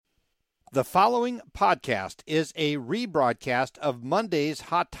The following podcast is a rebroadcast of Monday's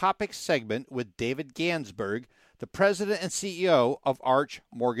Hot Topics segment with David Gansberg, the president and CEO of Arch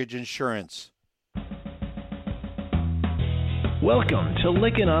Mortgage Insurance. Welcome to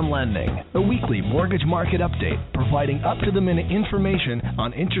Lickin' on Lending, a weekly mortgage market update providing up-to-the-minute information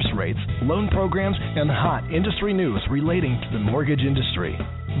on interest rates, loan programs, and hot industry news relating to the mortgage industry.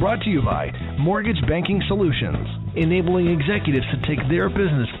 Brought to you by Mortgage Banking Solutions, enabling executives to take their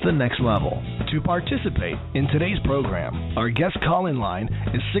business to the next level. To participate in today's program, our guest call-in line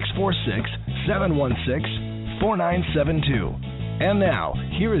is 646-716-4972. And now,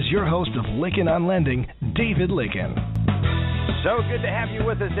 here is your host of Lickin' on Lending, David Lickin'. So good to have you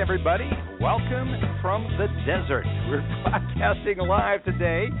with us, everybody. Welcome from the desert. We're broadcasting live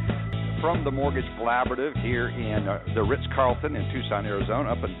today from the Mortgage Collaborative here in the Ritz-Carlton in Tucson,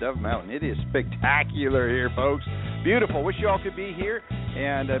 Arizona, up in Dove Mountain. It is spectacular here, folks. Beautiful. Wish you all could be here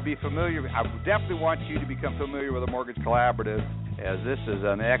and be familiar. I definitely want you to become familiar with the Mortgage Collaborative, as this is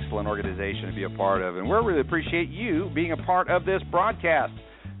an excellent organization to be a part of. And we really appreciate you being a part of this broadcast.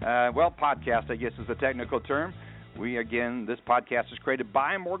 Podcast, I guess, is the technical term. This podcast is created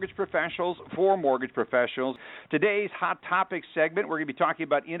by mortgage professionals for mortgage professionals. Today's Hot Topics segment, we're going to be talking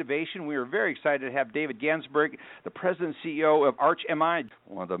about innovation. We are very excited to have David Gansberg, the president and CEO of Arch MI,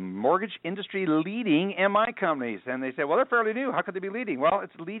 one of the mortgage industry leading MI companies. And they say, well, they're fairly new. How could they be leading? Well,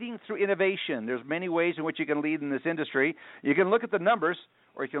 it's leading through innovation. There's many ways in which you can lead in this industry. You can look at the numbers,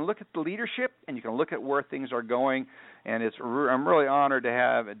 or you can look at the leadership, and you can look at where things are going. And I'm really honored to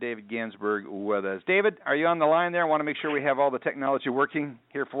have David Gansberg with us. David, are you on the line there? I want to make sure we have all the technology working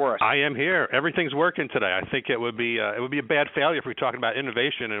here for us. I am here. Everything's working today. I think it would be a bad failure if we're talking about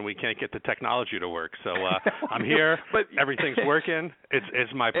innovation and we can't get the technology to work. So I'm here. But everything's working.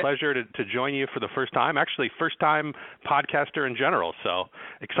 It's my pleasure to join you for the first time. Actually, first time podcaster in general. So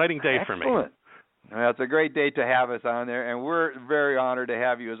exciting day for me. Excellent. It's a great day to have us on there, and we're very honored to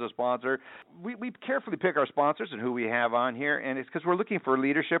have you as a sponsor. We carefully pick our sponsors and who we have on here, and it's because we're looking for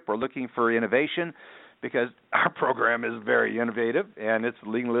leadership, we're looking for innovation, because our program is very innovative, and it's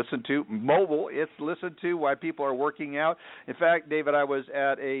being listened to, mobile. It's listened to while people are working out. In fact, David, I was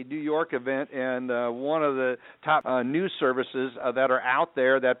at a New York event, and one of the top news services that are out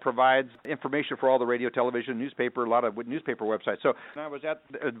there that provides information for all the radio, television, newspaper, a lot of newspaper websites. So I was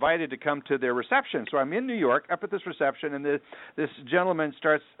invited to come to their reception. So I'm in New York, up at this reception, and this gentleman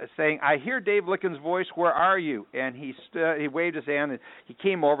starts saying, I hear Dave Lickin's voice, where are you? And he waved his hand, and he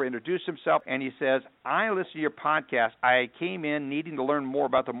came over, introduced himself, and he says, I listen to your podcast. I came in needing to learn more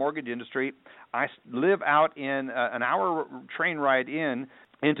about the mortgage industry. I live out in an hour train ride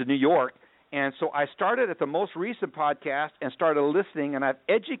into New York. And so I started at the most recent podcast and started listening, and I've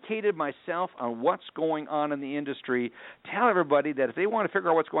educated myself on what's going on in the industry. Tell everybody that if they want to figure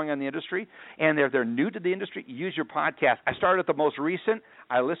out what's going on in the industry and if they're new to the industry, use your podcast. I started at the most recent.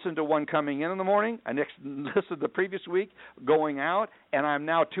 I listened to one coming in the morning. I next listened the previous week going out, and I'm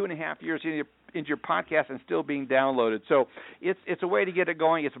now 2.5 years into your podcast and still being downloaded. So it's a way to get it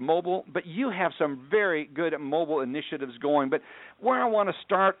going. It's mobile, but you have some very good mobile initiatives going. But where I want to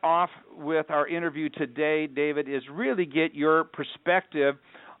start off with our interview today, David, is really get your perspective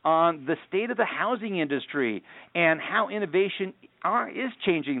on the state of the housing industry and how innovation is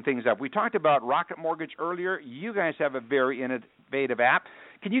changing things up. We talked about Rocket Mortgage earlier. You guys have a very innovative app.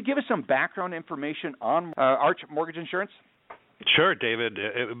 Can you give us some background information on Arch Mortgage Insurance? Sure, David.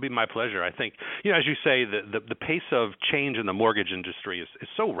 It would be my pleasure. I think, as you say, the pace of change in the mortgage industry is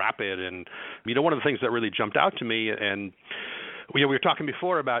so rapid. And, one of the things that really jumped out to me, and we were talking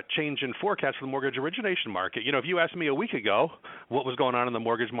before about change in forecast for the mortgage origination market. If you asked me a week ago what was going on in the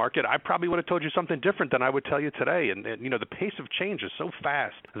mortgage market, I probably would have told you something different than I would tell you today. And the pace of change is so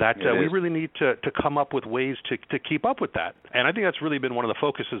fast that we really need to come up with ways to keep up with that. And I think that's really been one of the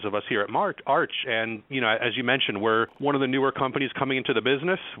focuses of us here at Arch. And, as you mentioned, we're one of the newer companies coming into the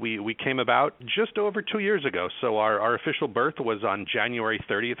business. We came about just over 2 years ago. So our official birth was on January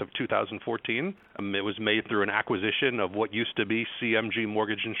 30th of 2014. It was made through an acquisition of what used to be CMG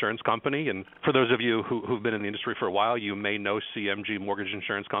Mortgage Insurance Company. And for those of you who've been in the industry for a while, you may know CMG Mortgage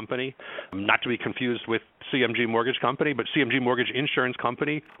Insurance Company. Not to be confused with CMG Mortgage Company, but CMG Mortgage Insurance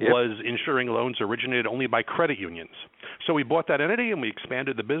Company was insuring loans originated only by credit unions. So we bought that entity and we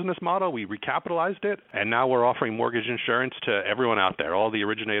expanded the business model. We recapitalized it, and now we're offering mortgage insurance to everyone out there, all the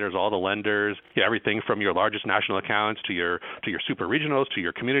originators, all the lenders, everything from your largest national accounts to your super regionals, to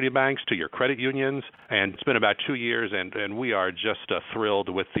your community banks, to your credit unions. And it's been about 2 years, and we are are just thrilled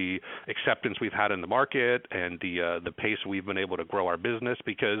with the acceptance we've had in the market and the pace we've been able to grow our business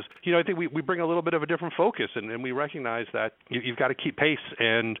because, I think we bring a little bit of a different focus and we recognize that you've got to keep pace.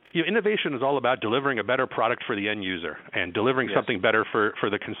 And innovation is all about delivering a better product for the end user and delivering something better for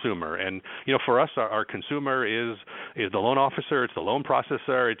the consumer. And, for us, our consumer is the loan officer, it's the loan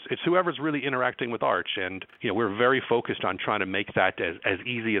processor, it's whoever's really interacting with Arch. And, we're very focused on trying to make that as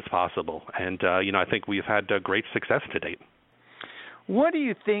easy as possible. And, I think we've had great success to date. What do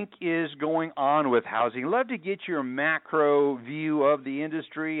you think is going on with housing? Love to get your macro view of the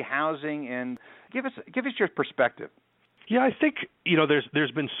industry, housing, and give us your perspective. Yeah, I think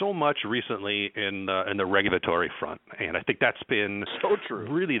there's been so much recently in the regulatory front, and I think that's been so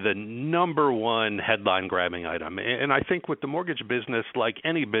true. Really the number one headline grabbing item. And I think with the mortgage business, like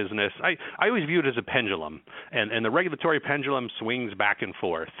any business, I always view it as a pendulum, and the regulatory pendulum swings back and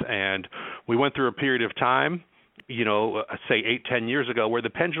forth. And we went through a period of time, say 8-10 years ago, where the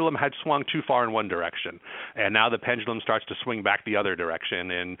pendulum had swung too far in one direction. And now the pendulum starts to swing back the other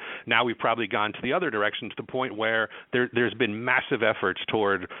direction. And now we've probably gone to the other direction to the point where there's been massive efforts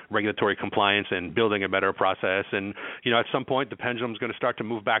toward regulatory compliance and building a better process. And, at some point, the pendulum's going to start to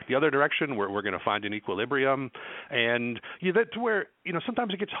move back the other direction. We're going to find an equilibrium. And that's where,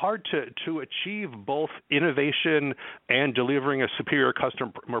 sometimes it gets hard to achieve both innovation and delivering a superior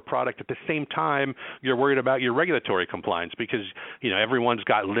customer product at the same time. You're worried about your regulatory compliance because, everyone's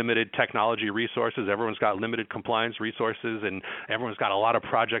got limited technology resources, everyone's got limited compliance resources, and everyone's got a lot of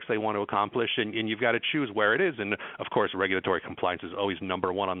projects they want to accomplish, and you've got to choose where it is. And, of course, regulatory compliance is always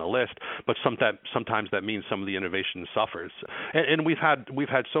number one on the list, but sometimes that means some of the innovation suffers. And we've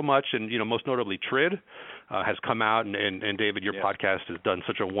had so much, and, most notably TRID has come out, and David, your podcast has done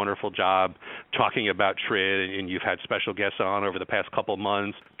such a wonderful job talking about TRID, and you've had special guests on over the past couple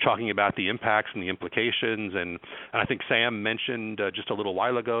months talking about the impacts and the implications. And I think Sam mentioned just a little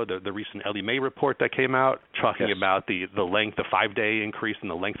while ago the recent Ellie Mae report that came out talking about the length, the 5-day increase in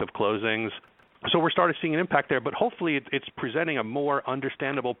the length of closings. So we're starting to see an impact there, but hopefully it's presenting a more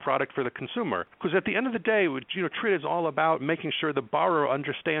understandable product for the consumer. Because at the end of the day, TRID is all about making sure the borrower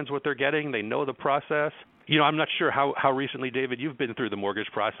understands what they're getting, they know the process. I'm not sure how recently, David, you've been through the mortgage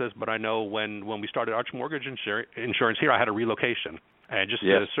process, but I know when we started Arch Mortgage Insurance here, I had a relocation. And just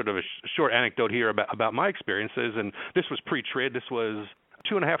sort of a short anecdote here about my experiences, and this was pre-TRID. This was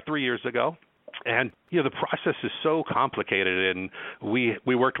 2.5-3 years ago. And, the process is so complicated, and we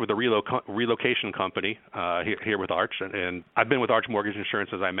worked with a relocation company here with Arch, and I've been with Arch Mortgage Insurance,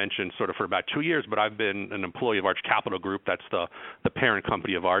 as I mentioned, sort of for about 2 years, but I've been an employee of Arch Capital Group. That's the parent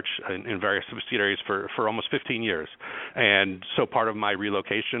company of Arch in various subsidiaries for almost 15 years. And so part of my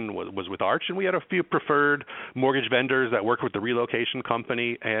relocation was with Arch, and we had a few preferred mortgage vendors that worked with the relocation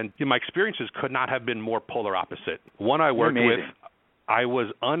company, and my experiences could not have been more polar opposite. One I worked with, I was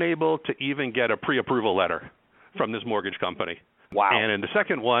unable to even get a pre-approval letter from this mortgage company. Wow. And in the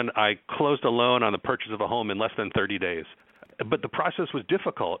second one, I closed a loan on the purchase of a home in less than 30 days. But the process was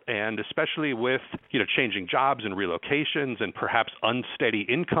difficult, and especially with, changing jobs and relocations and perhaps unsteady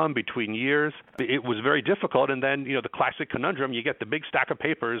income between years, it was very difficult. And then, the classic conundrum, you get the big stack of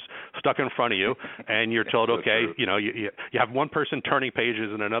papers stuck in front of you, and you're told, okay, you have one person turning pages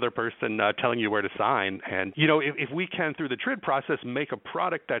and another person telling you where to sign. And, if we can, through the TRID process, make a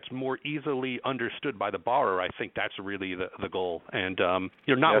product that's more easily understood by the borrower, I think that's really the goal. And,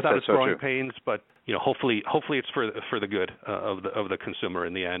 not without its growing pains, but hopefully it's for the good of the consumer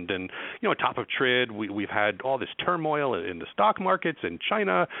in the end. And on top of TRID, we've had all this turmoil in the stock markets in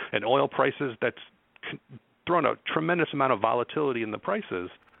China and oil prices that's thrown a tremendous amount of volatility in the prices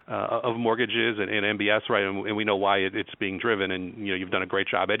of mortgages and MBS, right? And we know why it's being driven. And you've done a great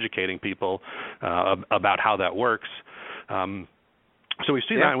job educating people about how that works. So we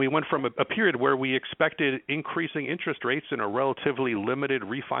see that, and we went from a period where we expected increasing interest rates in a relatively limited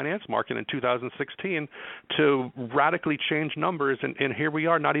refinance market in 2016 to radically change numbers, and here we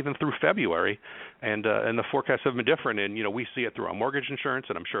are, not even through February, and the forecasts have been different. And we see it through our mortgage insurance,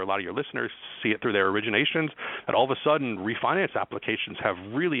 and I'm sure a lot of your listeners see it through their originations. And all of a sudden, refinance applications have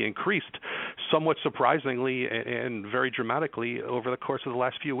really increased, somewhat surprisingly and very dramatically over the course of the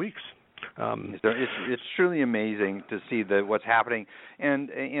last few weeks. It's truly amazing to see what's happening, and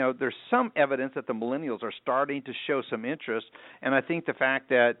there's some evidence that the millennials are starting to show some interest, and I think the fact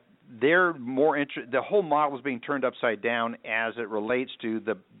that they're more the whole model is being turned upside down as it relates to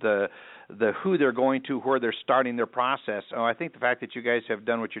the who they're going to, where they're starting their process. So I think the fact that you guys have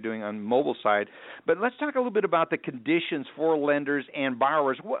done what you're doing on the mobile side, but let's talk a little bit about the conditions for lenders and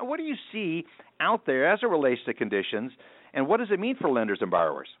borrowers. What do you see out there as it relates to conditions, and what does it mean for lenders and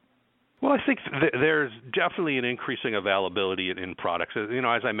borrowers? Well, I think there's definitely an increasing availability in products. You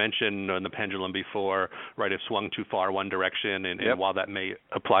know, as I mentioned in the pendulum before, right, it swung too far one direction, and while that may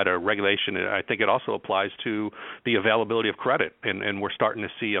apply to regulation, I think it also applies to the availability of credit, and we're starting to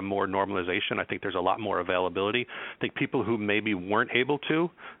see a more normalization. I think there's a lot more availability. I think people who maybe weren't able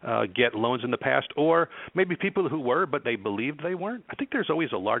to get loans in the past, or maybe people who were but they believed they weren't, I think there's always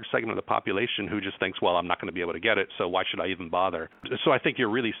a large segment of the population who just thinks, well, I'm not going to be able to get it, so why should I even bother? So I think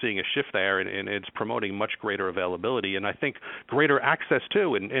you're really seeing a shift there, and it's promoting much greater availability, and I think greater access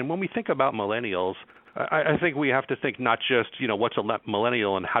too. And when we think about millennials, I think we have to think not just, you know, what's a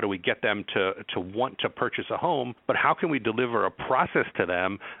millennial and how do we get them to want to purchase a home, but how can we deliver a process to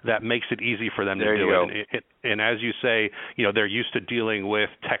them that makes it easy for them to do it. And as you say, you know, they're used to dealing with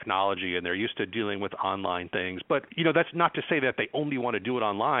technology and they're used to dealing with online things. But, you know, that's not to say that they only want to do it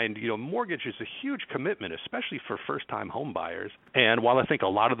online. You know, mortgage is a huge commitment, especially for first-time home buyers. And while I think a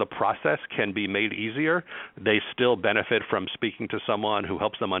lot of the process can be made easier, they still benefit from speaking to someone who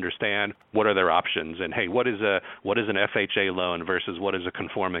helps them understand what are their options. And, hey, what is an FHA loan versus what is a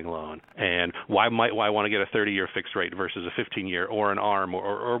conforming loan? And why I want to get a 30-year fixed rate versus a 15-year or an ARM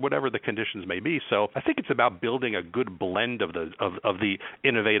or whatever the conditions may be. So I think it's about building a good blend of the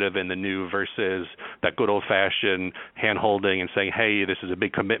innovative and the new versus that good old-fashioned hand-holding and saying, hey, this is a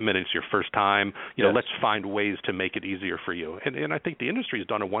big commitment, it's your first time. You know, let's find ways to make it easier for you. And I think the industry has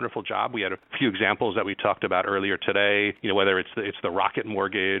done a wonderful job. We had a few examples that we talked about earlier today, you know, whether it's the Rocket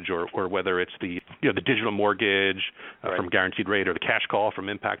mortgage or whether it's the digital mortgage from Guaranteed Rate or the cash call from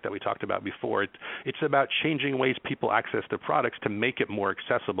Impact that we talked about before. It's about changing ways people access their products to make it more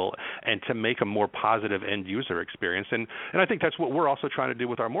accessible and to make a more positive end user experience. And I think that's what we're also trying to do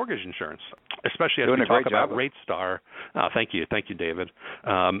with our mortgage insurance, especially as we talk about RateStar. Oh, thank you, David.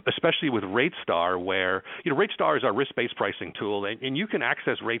 Especially with RateStar, where, you know, RateStar is our risk-based pricing tool, and you can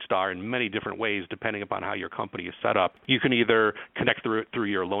access RateStar in many different ways depending upon how your company is set up. You can either connect through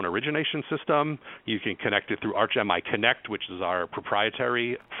your loan origination system, you can connect it through Arch MI Connect, which is our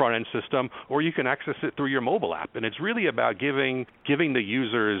proprietary front-end system, or you can access it through your mobile app. And it's really about giving the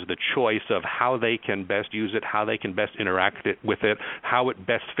users the choice of how they can best use it, how they can best interact with it, how it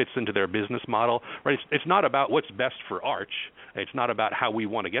best fits into their business model. Right? It's not about what's best for Arch. It's not about how we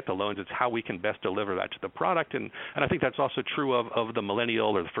want to get the loans. It's how we can best deliver that to the product. And I think that's also true of the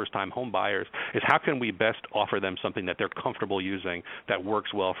millennial or the first-time home buyers, is how can we best offer them something that they're comfortable using that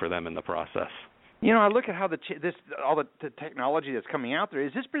works well for them in the process. You know, I look at how all the technology that's coming out there.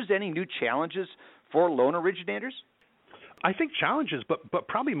 Is this presenting new challenges for loan originators? I think challenges, but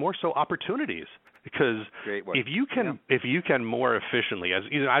probably more so opportunities. Because if you can more efficiently,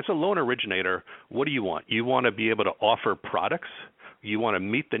 as a loan originator, what do you want? You want to be able to offer products. You want to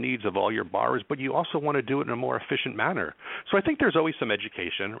meet the needs of all your borrowers, but you also want to do it in a more efficient manner. So I think there's always some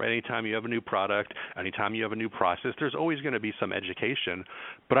education, right? Anytime you have a new product, anytime you have a new process, there's always going to be some education.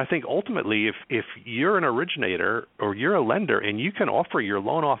 But I think ultimately, if you're an originator or you're a lender and you can offer your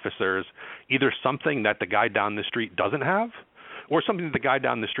loan officers either something that the guy down the street doesn't have, or something that the guy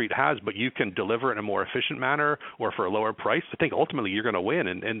down the street has, but you can deliver in a more efficient manner or for a lower price, I think ultimately you're going to win.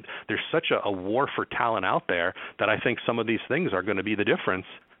 And there's such a war for talent out there that I think some of these things are going to be the difference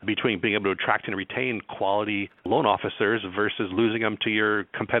between being able to attract and retain quality loan officers versus losing them to your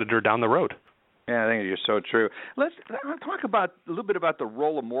competitor down the road. Yeah, I think you're so true. Let's talk a little bit about the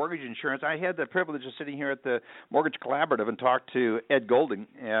role of mortgage insurance. I had the privilege of sitting here at the Mortgage Collaborative and talked to Ed Golding,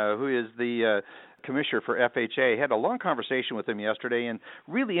 who is the commissioner for FHA. Had a long conversation with him yesterday and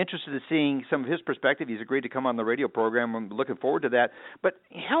really interested in seeing some of his perspective. He's agreed to come on the radio program. I'm looking forward to that. But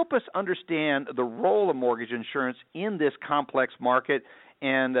help us understand the role of mortgage insurance in this complex market,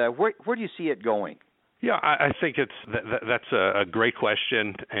 and where do you see it going? Yeah, I think that's a great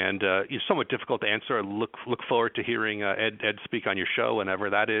question and somewhat difficult to answer. I look forward to hearing Ed speak on your show whenever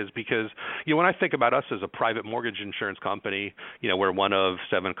that is, because when I think about us as a private mortgage insurance company, we're one of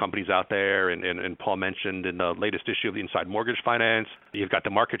 7 companies out there, and Paul mentioned in the latest issue of the Inside Mortgage Finance, you've got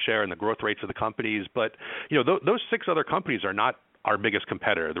the market share and the growth rates of the companies, but those 6 other companies are not our biggest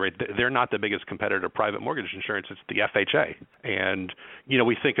competitor. Right? They're not the biggest competitor to private mortgage insurance. It's the FHA, and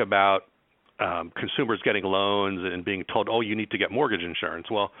we think about consumers getting loans and being told, oh, you need to get mortgage insurance.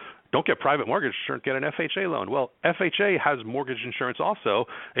 Well, don't get private mortgage insurance, get an FHA loan. Well, FHA has mortgage insurance also.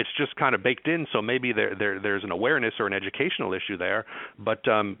 It's just kind of baked in, so maybe there's an awareness or an educational issue there. But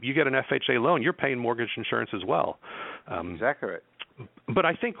you get an FHA loan, you're paying mortgage insurance as well. Exactly right. But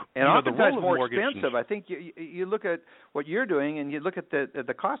I think and the role of more expensive. I think you look at what you're doing and you look at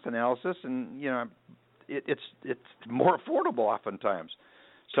the cost analysis, and it's more affordable oftentimes.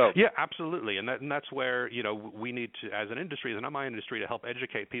 So yeah, absolutely, and that's where we need to, as an industry, as an MI industry, to help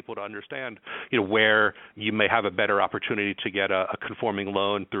educate people to understand where you may have a better opportunity to get a conforming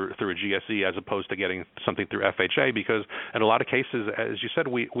loan through a GSE as opposed to getting something through FHA, because in a lot of cases, as you said,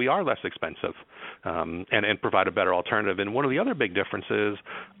 we are less expensive and provide a better alternative. And one of the other big differences,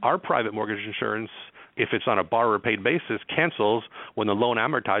 our private mortgage insurance, if it's on a borrower-paid basis, cancels when the loan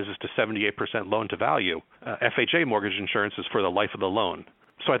amortizes to 78% loan to value. FHA mortgage insurance is for the life of the loan.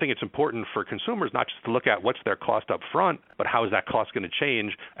 So I think it's important for consumers not just to look at what's their cost up front, but how is that cost going to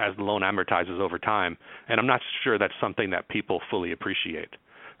change as the loan amortizes over time. And I'm not sure that's something that people fully appreciate.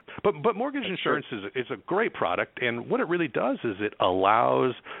 But mortgage insurance is a great product, and what it really does is it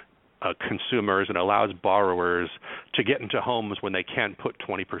allows consumers and allows borrowers to get into homes when they can't put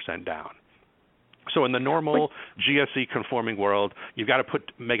 20% down. So in the normal GSE conforming world, you've got to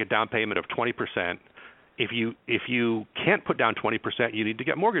make a down payment of 20%. If you can't put down 20%, you need to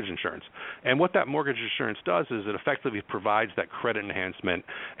get mortgage insurance. And what that mortgage insurance does is it effectively provides that credit enhancement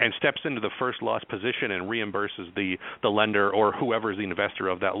and steps into the first loss position and reimburses the lender or whoever is the investor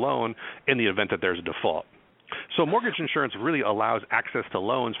of that loan in the event that there's a default. So mortgage insurance really allows access to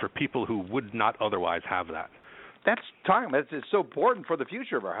loans for people who would not otherwise have that. That's talking about it's so important for the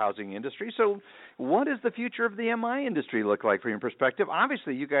future of our housing industry. So what does the future of the MI industry look like from your perspective?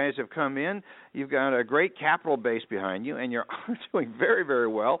 Obviously, you guys have come in. You've got a great capital base behind you, and you're doing very, very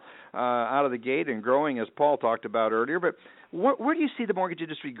well out of the gate and growing, as Paul talked about earlier. But where do you see the mortgage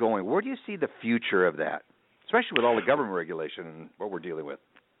industry going? Where do you see the future of that, especially with all the government regulation and what we're dealing with?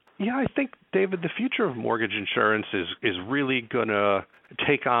 Yeah, I think, David, the future of mortgage insurance is really going to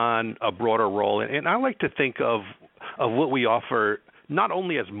take on a broader role. And I like to think of what we offer not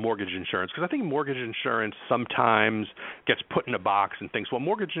only as mortgage insurance, because I think mortgage insurance sometimes gets put in a box and thinks, well,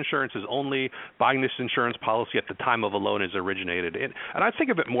 mortgage insurance is only buying this insurance policy at the time of a loan is originated. And I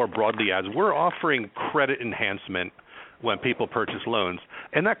think of it more broadly as we're offering credit enhancement when people purchase loans.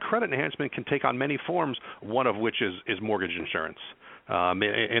 And that credit enhancement can take on many forms, one of which is mortgage insurance.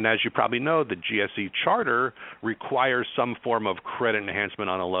 And as you probably know, the GSE charter requires some form of credit enhancement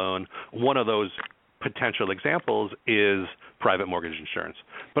on a loan. One of those potential examples is private mortgage insurance.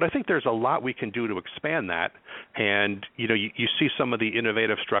 But I think there's a lot we can do to expand that. And, you see some of the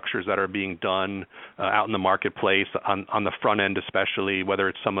innovative structures that are being done out in the marketplace on the front end especially, whether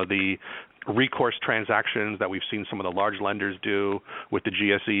it's some of the recourse transactions that we've seen some of the large lenders do with the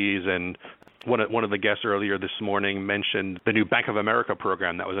GSEs. And one of the guests earlier this morning mentioned the new Bank of America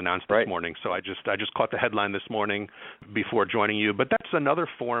program that was announced this morning. So I just caught the headline this morning before joining you. But that's another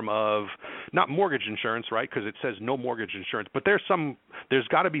form of not mortgage insurance, right? Because it says no mortgage insurance. But there's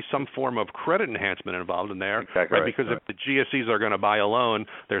got to be some form of credit enhancement involved in there, exactly right? Because if the GSEs are going to buy a loan,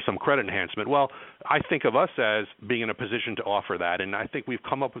 there's some credit enhancement. Well, I think of us as being in a position to offer that, and I think we've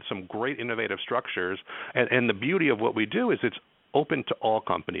come up with some great innovative structures. And the beauty of what we do is it's open to all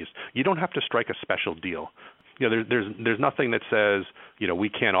companies. You don't have to strike a special deal. There's nothing that says, we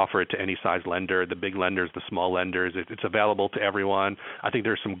can't offer it to any size lender, the big lenders, the small lenders. It's available to everyone. I think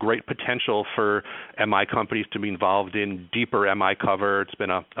there's some great potential for MI companies to be involved in deeper MI cover. It's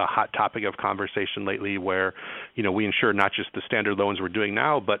been a hot topic of conversation lately where, we insure not just the standard loans we're doing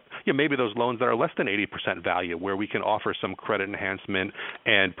now, but maybe those loans that are less than 80% value where we can offer some credit enhancement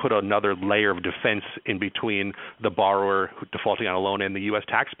and put another layer of defense in between the borrower defaulting on a loan and the U.S.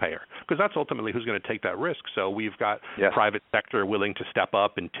 taxpayer, because that's ultimately who's going to take that risk. So we've got private sector willing to step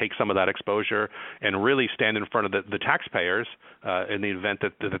up and take some of that exposure and really stand in front of the taxpayers in the event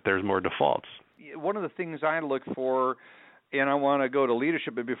that there's more defaults. One of the things I look for, and I want to go to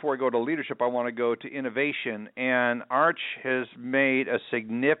leadership, but before I go to leadership, I want to go to innovation. And Arch has made a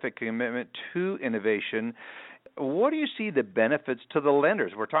significant commitment to innovation. What do you see the benefits to the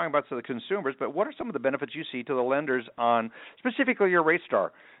lenders? We're talking about to the consumers, but what are some of the benefits you see to the lenders on specifically your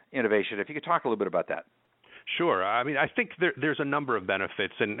RateStar innovation? If you could talk a little bit about that. Sure. I mean, I think there's a number of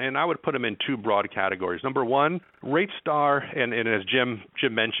benefits, and I would put them in two broad categories. Number one, RateStar, and as Jim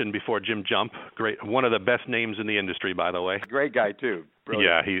mentioned before, Jim Jump, great, one of the best names in the industry, by the way. Great guy, too.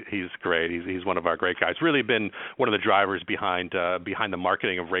 Brilliant. Yeah, he's great. He's one of our great guys. Really been one of the drivers behind the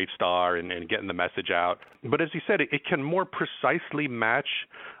marketing of RateStar and getting the message out. But as he said, it can more precisely match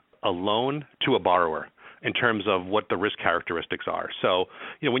a loan to a borrower in terms of what the risk characteristics are. So,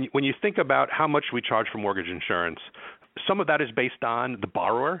 when you think about how much we charge for mortgage insurance, some of that is based on the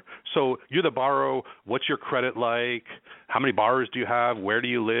borrower. So you're the borrower, what's your credit like? How many borrowers do you have? Where do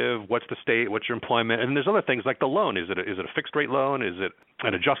you live? What's the state? What's your employment? And there's other things like the loan. Is it a fixed rate loan? Is it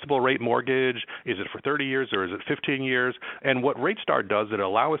an adjustable rate mortgage? Is it for 30 years or is it 15 years? And what RateStar does, it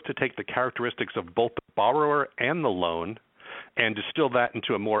allows us to take the characteristics of both the borrower and the loan and distill that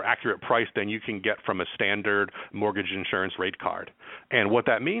into a more accurate price than you can get from a standard mortgage insurance rate card. And what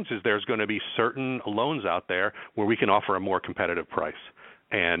that means is there's going to be certain loans out there where we can offer a more competitive price.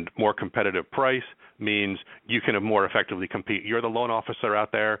 And more competitive price means you can more effectively compete. You're the loan officer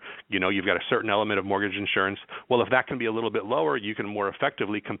out there. You've got a certain element of mortgage insurance. Well, if that can be a little bit lower, you can more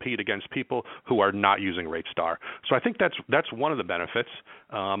effectively compete against people who are not using RateStar. So I think that's one of the benefits.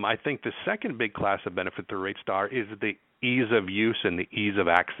 I think the second big class of benefit to RateStar is the ease of use and the ease of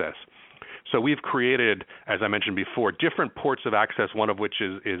access. So we've created, as I mentioned before, different ports of access, one of which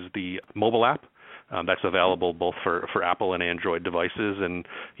is the mobile app. That's available both for Apple and Android devices, and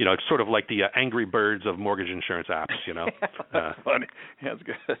it's sort of like the Angry Birds of mortgage insurance apps. That's funny. That's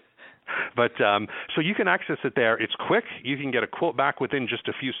good. But so you can access it there. It's quick. You can get a quote back within just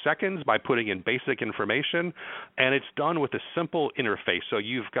a few seconds by putting in basic information, and it's done with a simple interface. So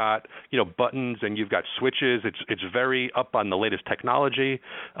you've got buttons and you've got switches. It's very up on the latest technology,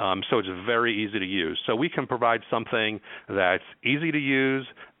 so it's very easy to use. So we can provide something that's easy to use,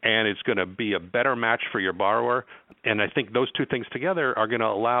 and it's going to be a better match for your borrower. And I think those two things together are going to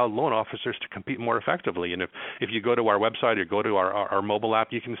allow loan officers to compete more effectively. And if you go to our website or go to our mobile app,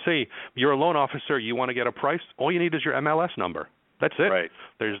 you can see you're a loan officer, you want to get a price, all you need is your MLS number. That's it. Right.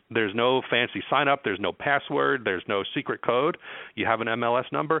 There's no fancy sign up, there's no password, there's no secret code. You have an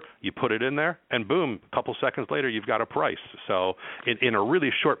MLS number, you put it in there, and boom, a couple seconds later you've got a price. So in a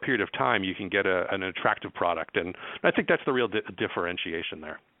really short period of time you can get an attractive product, and I think that's the real differentiation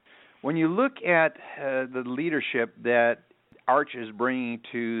there. When you look at the leadership that Arch is bringing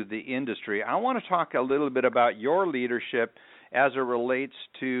to the industry, I want to talk a little bit about your leadership as it relates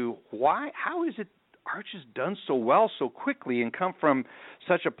to how is it Arch has done so well so quickly and come from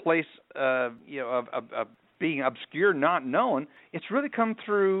such a place of being obscure, not known. It's really come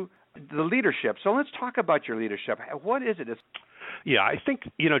through the leadership. So let's talk about your leadership. What is it? Yeah, I think,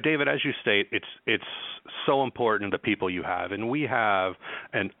 David, as you state, it's so important the people you have. And we have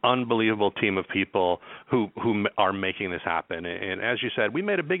an unbelievable team of people who are making this happen. And as you said, we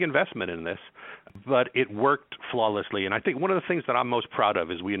made a big investment in this, but it worked flawlessly. And I think one of the things that I'm most proud of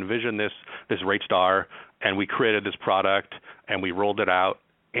is we envisioned this RateStar, and we created this product, and we rolled it out,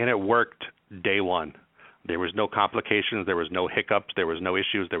 and it worked day one. There was no complications, there was no hiccups, there was no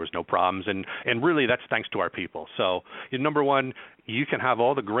issues, there was no problems, and really that's thanks to our people. So, number one, you can have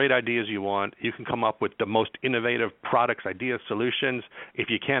all the great ideas you want. You can come up with the most innovative products, ideas, solutions. If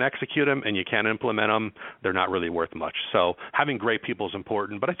you can't execute them and you can't implement them, they're not really worth much. So having great people is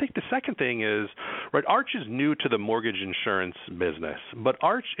important. But I think the second thing is, right, Arch is new to the mortgage insurance business, but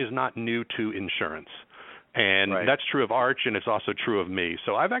Arch is not new to insurance. And right. That's true of Arch, and it's also true of me.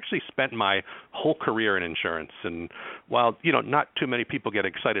 So I've actually spent my whole career in insurance. And while, not too many people get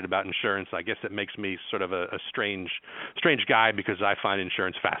excited about insurance, I guess it makes me sort of a strange guy because I find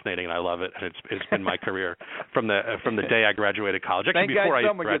insurance fascinating and I love it. And it's been my career from the day I graduated college. Thank before God I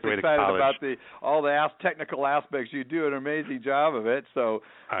someone gets graduated excited college. about all the technical aspects. You do an amazing job of it. So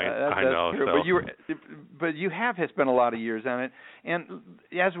I that's know. true. So. But you have spent a lot of years on it. And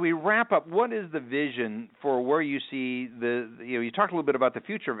as we wrap up, what is the vision for where you see you talked a little bit about the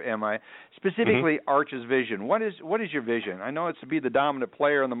future of MI, specifically Arch's vision. What is your vision? I know it's to be the dominant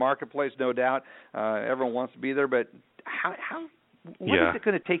player in the marketplace, no doubt. Everyone wants to be there, but what is it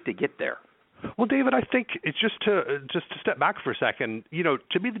going to take to get there? Well, David, I think it's just to step back for a second.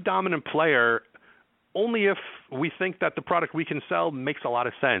 To be the dominant player, only if we think that the product we can sell makes a lot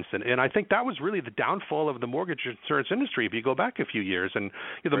of sense. And I think that was really the downfall of the mortgage insurance industry if you go back a few years. And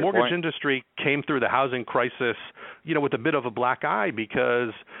the mortgage industry came through the housing crisis, with a bit of a black eye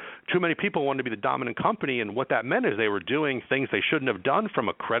because too many people wanted to be the dominant company. And what that meant is they were doing things they shouldn't have done from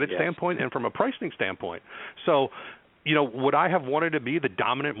a credit standpoint and from a pricing standpoint. So, would I have wanted to be the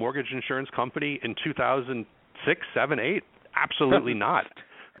dominant mortgage insurance company in 2006, 7, 8? Absolutely not.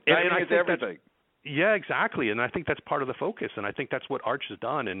 And I think everything. Yeah, exactly, and I think that's part of the focus, and I think that's what Arch has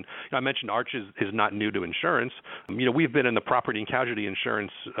done. And I mentioned Arch is not new to insurance. We've been in the property and casualty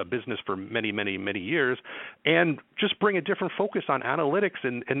insurance business for many, many, many years, and just bring a different focus on analytics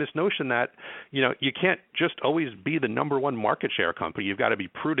and this notion that you can't just always be the number one market share company. You've got to be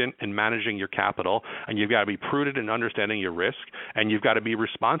prudent in managing your capital, and you've got to be prudent in understanding your risk, and you've got to be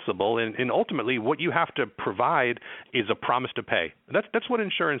responsible. And ultimately, what you have to provide is a promise to pay. That's what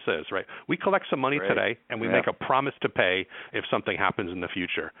insurance is, right? We collect some money today, and we make a promise to pay if something happens in the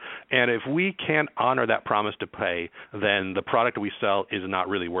future. And if we can't honor that promise to pay, then the product we sell is not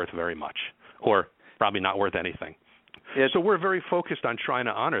really worth very much, or probably not worth anything. So we're very focused on trying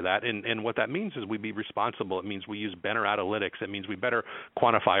to honor that, and what that means is we be responsible. It means we use better analytics. It means we better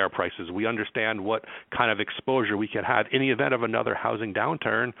quantify our prices. We understand what kind of exposure we can have. In the event of another housing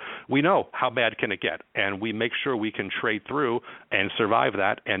downturn, we know how bad can it get, and we make sure we can trade through and survive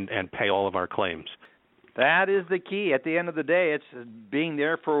that and pay all of our claims. That is the key. At the end of the day, it's being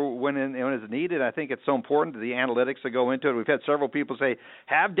there for when it's needed. I think it's so important, the analytics that go into it. We've had several people say,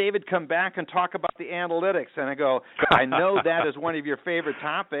 have David come back and talk about the analytics. And I go, I know that is one of your favorite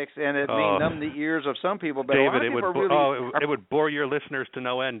topics, and it may numb the ears of some people. But David, it would bore your listeners to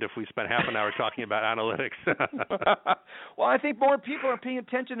no end if we spent half an hour talking about analytics. Well, I think more people are paying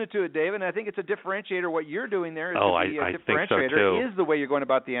attention to it, David, and I think it's a differentiater. What you're doing there is I think so too. Is the way you're going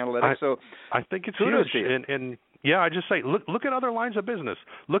about the analytics. I think it's huge. And yeah, I just say look at other lines of business.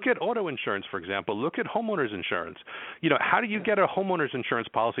 Look at auto insurance, for example. Look at homeowners insurance. How do you get a homeowners insurance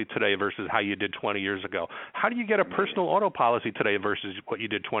policy today versus how you did 20 years ago? How do you get a personal auto policy today versus what you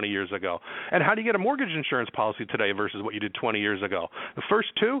did 20 years ago? And how do you get a mortgage insurance policy today versus what you did 20 years ago? The first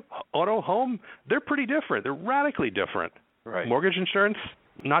two, auto, home, they're pretty different. They're radically different. Right. Mortgage insurance,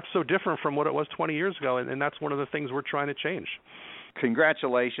 not so different from what it was 20 years ago, and that's one of the things we're trying to change.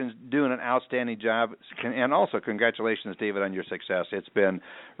 Congratulations, doing an outstanding job, and also congratulations, David, on your success. It's been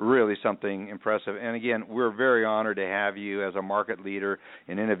really something impressive. And again, we're very honored to have you as a market leader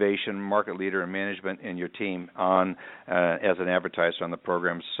in innovation, market leader in management, and your team on as an advertiser on the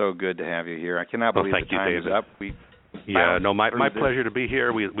program. So good to have you here. I cannot believe the time is up. My pleasure to be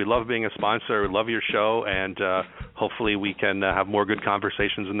here. We love being a sponsor. We love your show, and hopefully we can have more good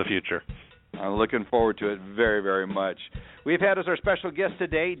conversations in the future. I'm looking forward to it very, very much. We've had as our special guest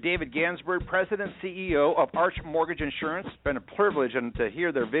today David Gansberg, President and CEO of Arch Mortgage Insurance. It's been a privilege to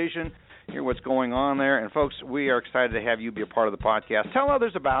hear their vision, hear what's going on there. And, folks, we are excited to have you be a part of the podcast. Tell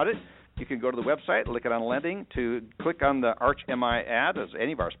others about it. You can go to the website, Lykken on Lending, to click on the Arch MI ad as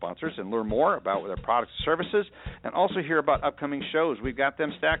any of our sponsors and learn more about their products and services, and also hear about upcoming shows. We've got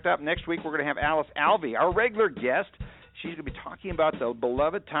them stacked up. Next week we're going to have Alice Alvey, our regular guest. She's going to be talking about the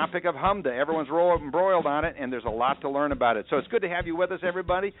beloved topic of HMDA. Everyone's embroiled on it, and there's a lot to learn about it. So it's good to have you with us,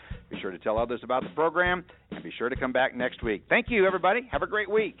 everybody. Be sure to tell others about the program, and be sure to come back next week. Thank you, everybody. Have a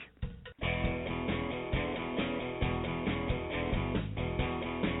great week.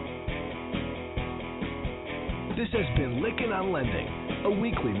 This has been Lykken on Lending, a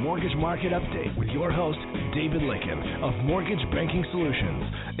weekly mortgage market update with your host, David Lykken of Mortgage Banking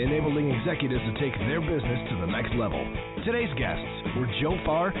Solutions, enabling executives to take their business to the next level. Today's guests were Joe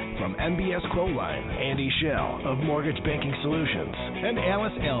Farr from MBS Quoteline, Andy Schell of Mortgage Banking Solutions, and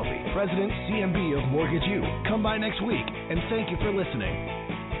Alice Alvey, President, CMB of Mortgage U. Come by next week, and thank you for listening.